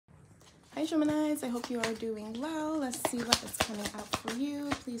Hi Geminis, I hope you are doing well. Let's see what is coming out for you.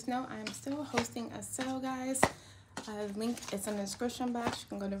 Please note I am still hosting a sale, guys. Link is in the description box.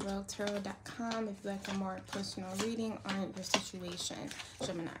 You can go to roguetarot.com if you'd like a more personal reading on your situation,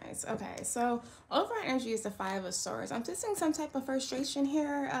 Geminis. Okay, so overall energy is the Five of Swords. I'm just seeing some type of frustration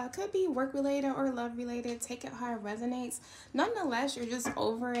here. Could be work related or love related. Take it how it resonates. Nonetheless, you're just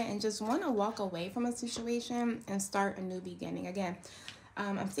over it and just want to walk away from a situation and start a new beginning. Again,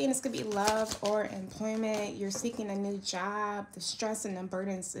 I'm seeing this could be love or employment. You're seeking a new job. The stress and the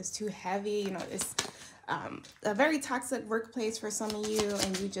burdens is too heavy. You know, it's a very toxic workplace for some of you,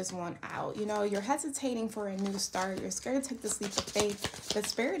 and you just want out. You know, you're hesitating for a new start. You're scared to take this leap of faith. The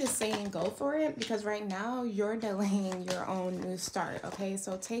spirit is saying go for it, because right now you're delaying your own new start. Okay,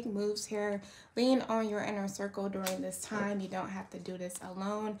 so take moves here. Lean on your inner circle during this time. You don't have to do this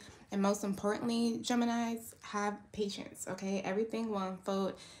alone. And most importantly, Geminis, have patience, okay? Everything will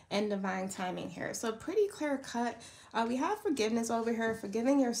unfold in divine timing here. So pretty clear cut. We have forgiveness over here.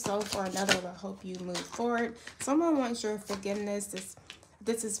 Forgiving yourself or another will help you move forward. Someone wants your forgiveness.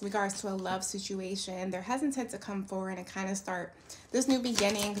 This is regards to a love situation. They're hesitant to come forward and kind of start this new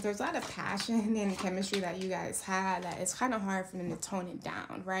beginning. There's a lot of passion and chemistry that you guys had that it's kind of hard for them to tone it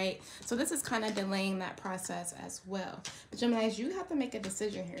down, right? So this is kind of delaying that process as well. But Geminis, you have to make a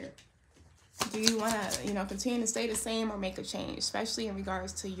decision here. Do you want to, you know, continue to stay the same or make a change, especially in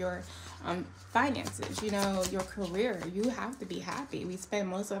regards to your finances, you know, your career? You have to be happy. We spend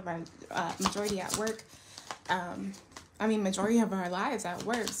most of our majority at work. Majority of our lives at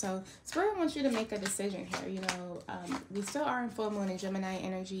work. So Spirit wants you to make a decision here. You know, we still are in full moon and Gemini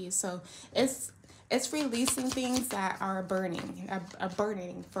energy. So it's releasing things that are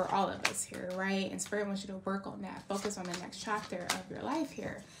burdening for all of us here, right? And Spirit wants you to work on that. Focus on the next chapter of your life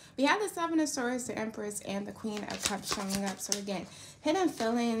here. We have the Seven of Swords, the Empress, and the Queen of Cups showing up. So again, hidden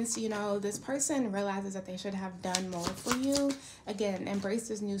feelings. You know, this person realizes that they should have done more for you. Again, embrace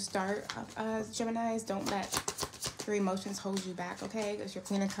this new start. Geminis, don't let your emotions hold you back, okay? Because your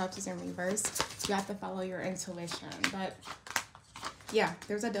Queen of Cups is in reverse. You have to follow your intuition. But yeah,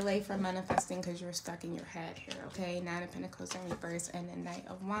 there's a delay for manifesting because you're stuck in your head here, okay? Nine of Pentacles in reverse and the Knight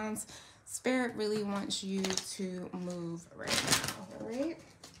of Wands. Spirit really wants you to move right now, all right?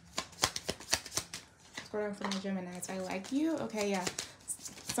 What's going on for my Geminis? I like you. Okay, yeah.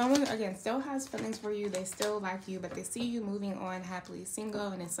 Someone, again, still has feelings for you. They still like you, but they see you moving on happily single,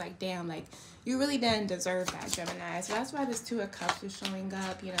 and it's like, damn, like, you really didn't deserve that, Gemini. So that's why this Two of Cups is showing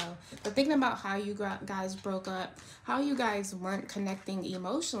up, you know. But thinking about how you guys broke up, how you guys weren't connecting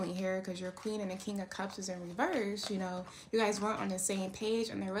emotionally here, because your Queen and the King of Cups is in reverse, you know. You guys weren't on the same page,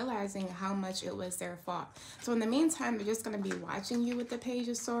 and they're realizing how much it was their fault. So in the meantime, they're just going to be watching you with the Page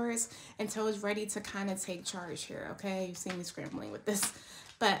of Swords until it's ready to kind of take charge here, okay? You see me scrambling with this.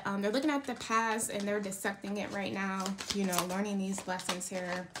 But they're looking at the past and they're dissecting it right now, you know, learning these lessons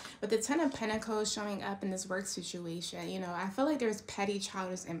here. With the Ten of Pentacles showing up in this work situation, you know, I feel like there's petty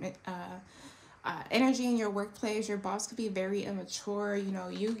childish energy in your workplace. Your boss could be very immature. You know,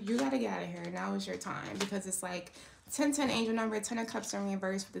 you got to get out of here. Now is your time, because it's like 10-10 angel number, 10 of Cups in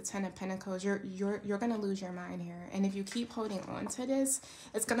reverse with the 10 of Pentacles. You're gonna lose your mind here, and if you keep holding on to this,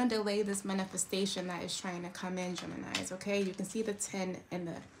 it's gonna delay this manifestation that is trying to come in, Geminis. Okay, you can see the 10 and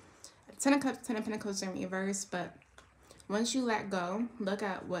the 10 of Cups, 10 of Pentacles in reverse, but once you let go, look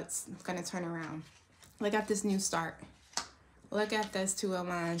at what's gonna turn around. Look at this new start. Look at this Two of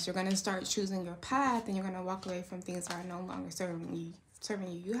Wands. You're gonna start choosing your path, and you're gonna walk away from things that are no longer serving you.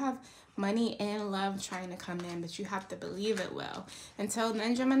 You have money and love trying to come in, but you have to believe it will. Until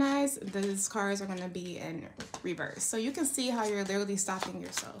then, Geminis, these cards are going to be in reverse. So you can see how you're literally stopping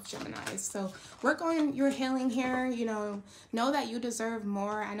yourself, Geminis. So work on your healing here. You know that you deserve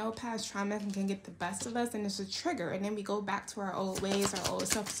more. I know past trauma can get the best of us, and it's a trigger, and then we go back to our old ways, our old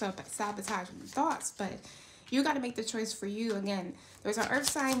self-sabotaging thoughts. But you got to make the choice for you. Again, there's an earth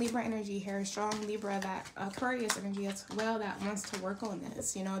sign, Libra energy here, strong Libra, that Aquarius energy as well, that wants to work on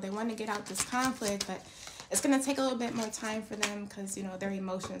this. You know, they want to get out this conflict, but it's going to take a little bit more time for them because, you know, their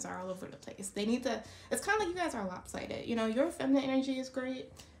emotions are all over the place. They need to, it's kind of like you guys are lopsided. You know, your feminine energy is great.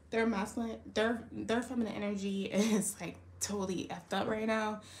 Their masculine, their feminine energy is like totally effed up right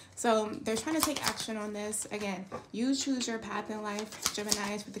now. So they're trying to take action on this. Again, you choose your path in life,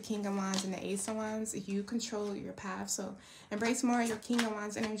 Geminis, with the King of Wands and the Ace of Wands. You control your path. So embrace more of your King of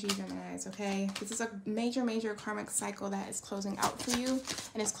Wands energy, Geminis, okay? This is a major karmic cycle that is closing out for you,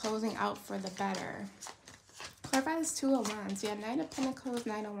 and it's closing out for the better. Clarify this Two of Wands. Yeah, Knight of Pentacles,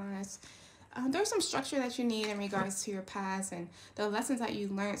 Knight of Wands. There's some structure that you need in regards to your past and the lessons that you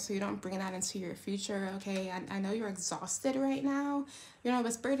learned so you don't bring that into your future, okay? I know you're exhausted right now, you know,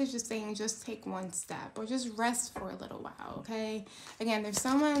 but Spirit is just saying just take one step or just rest for a little while, okay? Again, there's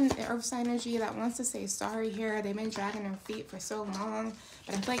someone, the Earth's energy, that wants to say sorry here. They've been dragging their feet for so long,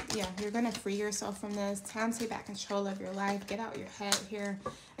 but I feel like, yeah, you're going to free yourself from this. Time to take back control of your life. Get out your head here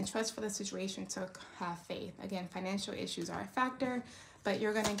and trust for the situation to have faith. Again, financial issues are a factor, but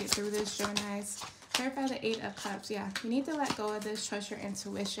you're going to get through this, Geminis. Clarify the 8 of Cups. Yeah, you need to let go of this, trust your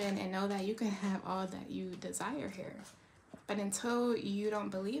intuition, and know that you can have all that you desire here. But until you don't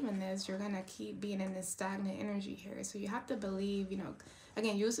believe in this, you're going to keep being in this stagnant energy here. So you have to believe, you know,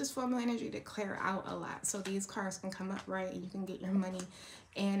 again, use this formula energy to clear out a lot. So these cards can come up right and you can get your money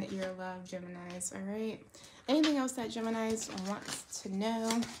and your love, Geminis. All right. Anything else that Geminis wants to know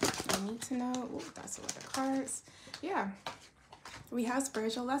or need to know? Oh, that's a lot of cards. Yeah. We have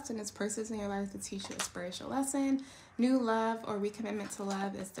spiritual lesson. It's persons in your life to teach you a spiritual lesson. New love or recommitment to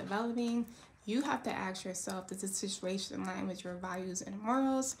love is developing. You have to ask yourself, does this situation align with your values and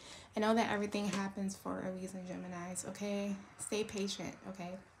morals? And know that everything happens for a reason, Geminis, okay? Stay patient,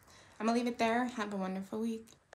 okay? I'm going to leave it there. Have a wonderful week.